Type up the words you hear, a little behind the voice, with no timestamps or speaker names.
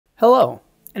Hello,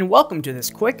 and welcome to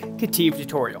this quick KETIV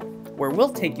tutorial, where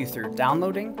we'll take you through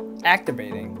downloading,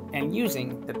 activating, and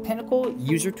using the Pinnacle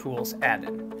User Tools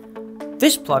add-in.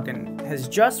 This plugin has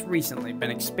just recently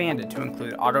been expanded to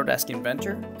include Autodesk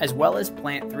Inventor as well as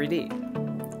Plant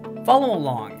 3D. Follow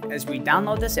along as we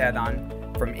download this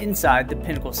add-on from inside the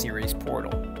Pinnacle Series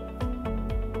portal.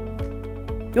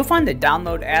 You'll find the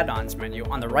Download Add-ons menu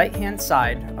on the right-hand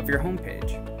side of your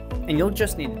homepage, and you'll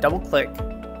just need to double-click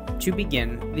to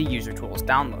begin the User Tools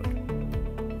download.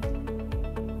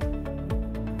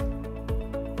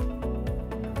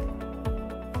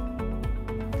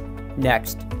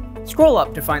 Next, scroll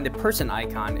up to find the person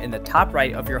icon in the top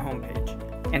right of your homepage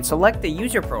and select the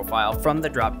user profile from the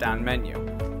drop-down menu.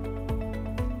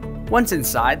 Once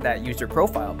inside that user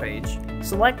profile page,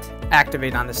 select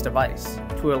Activate on this device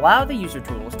to allow the user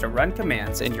tools to run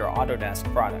commands in your Autodesk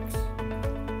products.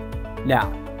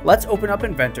 Now, let's open up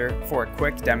Inventor for a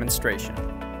quick demonstration.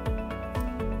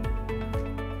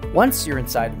 Once you're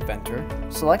inside Inventor,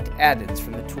 select Add-ins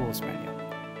from the Tools menu.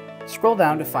 Scroll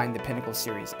down to find the Pinnacle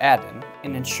Series add-in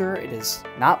and ensure it is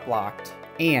not blocked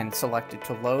and selected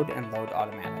to load and load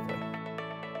automatically.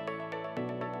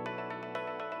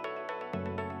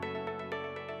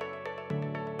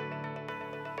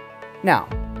 Now,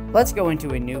 let's go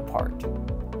into a new part.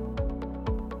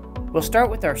 We'll start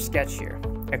with our sketch here,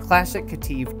 a classic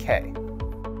KETIV K.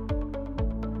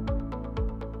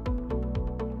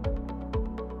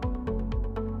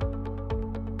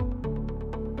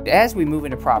 As we move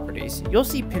into properties, you'll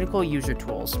see Pinnacle User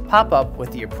Tools pop up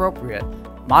with the appropriate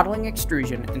modeling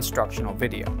extrusion instructional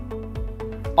video.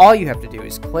 All you have to do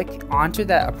is click onto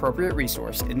that appropriate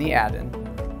resource in the add-in,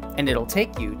 and it'll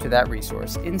take you to that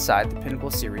resource inside the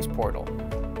Pinnacle Series portal.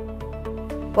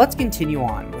 Let's continue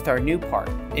on with our new part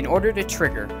in order to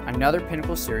trigger another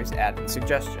Pinnacle Series add-in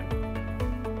suggestion.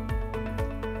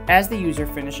 As the user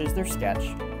finishes their sketch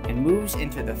and moves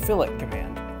into the Fillet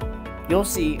command, you'll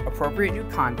see appropriate new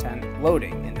content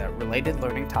loading in the Related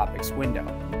Learning Topics window.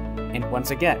 And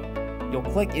once again, you'll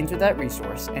click into that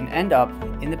resource and end up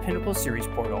in the Pinnacle Series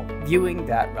portal viewing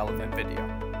that relevant video.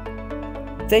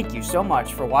 Thank you so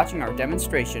much for watching our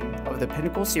demonstration of the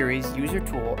Pinnacle Series User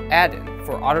Tool add-in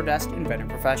for Autodesk Inventor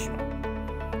Professional.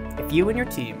 If you and your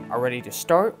team are ready to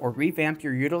start or revamp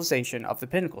your utilization of the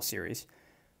Pinnacle Series,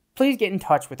 please get in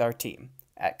touch with our team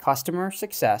at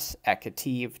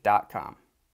customersuccess@ketiv.com.